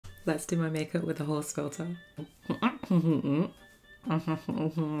Let's do my makeup with a horse filter. Oh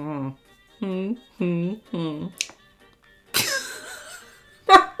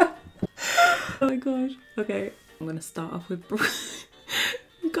my gosh. Okay, I'm gonna start off with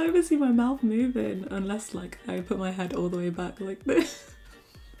you can't even see my mouth moving unless like I put my head all the way back like this.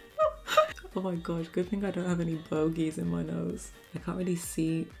 Oh my gosh, good thing I don't have any bogies in my nose. I can't really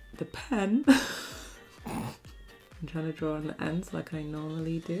see the pen. I'm trying to draw on the ends like I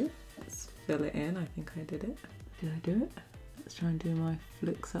normally do. Let's fill it in. I think I did it. Did I do it? Let's try and do my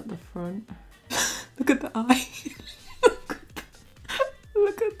flicks at the front. Look at the eye.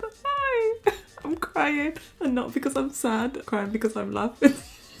 Look at the eye. I'm crying. And not because I'm sad. I'm crying because I'm laughing.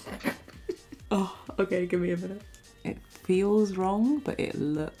 Oh, okay, give me a minute. It feels wrong, but it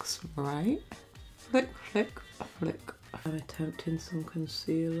looks right. Flick, flick, flick. I'm attempting some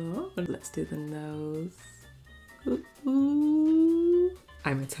concealer. Let's do the nose. Ooh.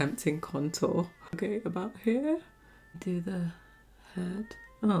 I'm attempting contour. Okay, about here. Do the head.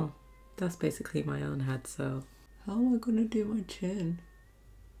 Oh, that's basically my own head, so. How am I gonna do my chin?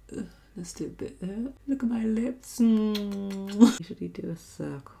 Let's do a bit there. Look at my lips. Usually do a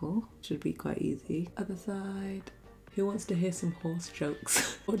circle. Should be quite easy. Other side. Who wants to hear some horse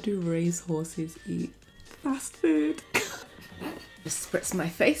jokes? What do race horses eat? Fast food. Just spritz my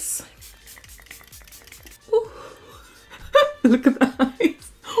face. Ooh. Look at the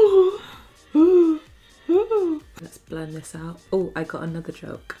eyes. Let's blend this out. Oh, I got another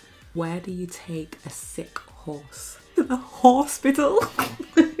joke. Where do you take a sick horse? To the hospital.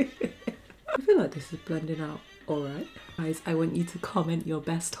 I feel like this is blending out alright. Guys, I want you to comment your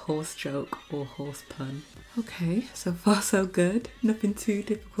best horse joke or horse pun. Okay, so far so good. Nothing too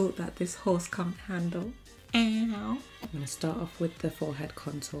difficult that this horse can't handle. Ow. I'm going to start off with the forehead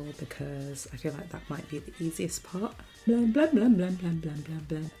contour because I feel like that might be the easiest part. Blend, blend, blend, blend, blend, blend, blend,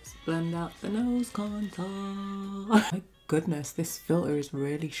 blend. Let's blend out the nose contour. My goodness, this filter is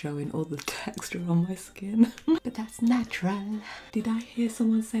really showing all the texture on my skin. But that's natural. Did I hear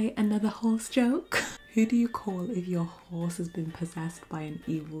someone say another horse joke? Who do you call if your horse has been possessed by an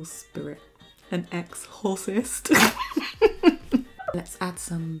evil spirit? An ex-horsist? Let's add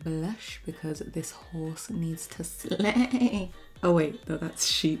some blush because this horse needs to slay. Oh wait, no, that's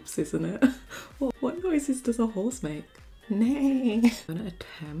sheep's, isn't it? What noises does a horse make? Nay. I'm gonna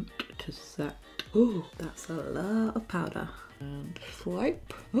attempt to set. Oh, that's a lot of powder. And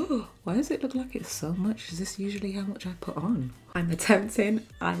swipe. Oh, why does it look like it's so much? Is this usually how much I put on? I'm attempting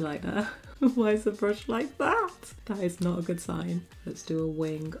eyeliner. Why is the brush like that? That is not a good sign. Let's do a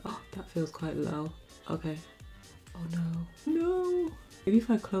wing. Oh, that feels quite low. Okay. Oh no. No! Maybe if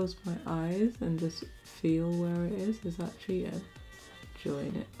I close my eyes and just feel where it is that cheating?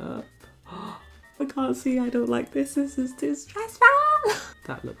 Join it up. Oh, I can't see, I don't like this. This is too stressful.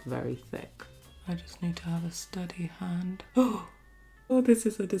 That looked very thick. I just need to have a steady hand. Oh, this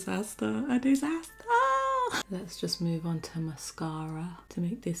is a disaster. A disaster! Let's just move on to mascara to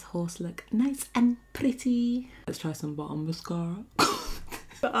make this horse look nice and pretty. Let's try some bottom mascara.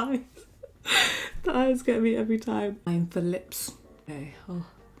 The eyes. The eyes get me every time. Time for lips. Okay. Oh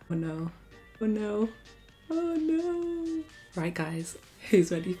no. Oh no. Oh no. Right guys,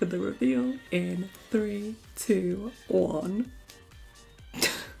 who's ready for the reveal? In 3, 2, 1.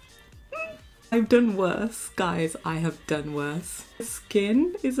 I've done worse. Guys, I have done worse. The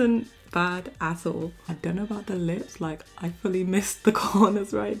skin isn't bad at all. I don't know about the lips, like I fully missed the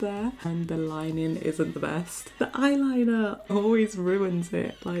corners right there. And the lining isn't the best. The eyeliner always ruins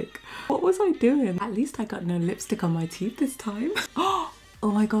it. Like, what was I doing? At least I got no lipstick on my teeth this time. Oh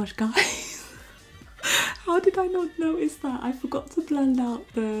my gosh, guys. How did I not notice that? I forgot to blend out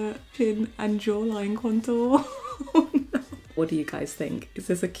the chin and jawline contour. Oh no. What do you guys think? Is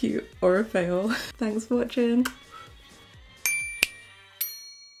this a cute or a fail? Thanks for watching.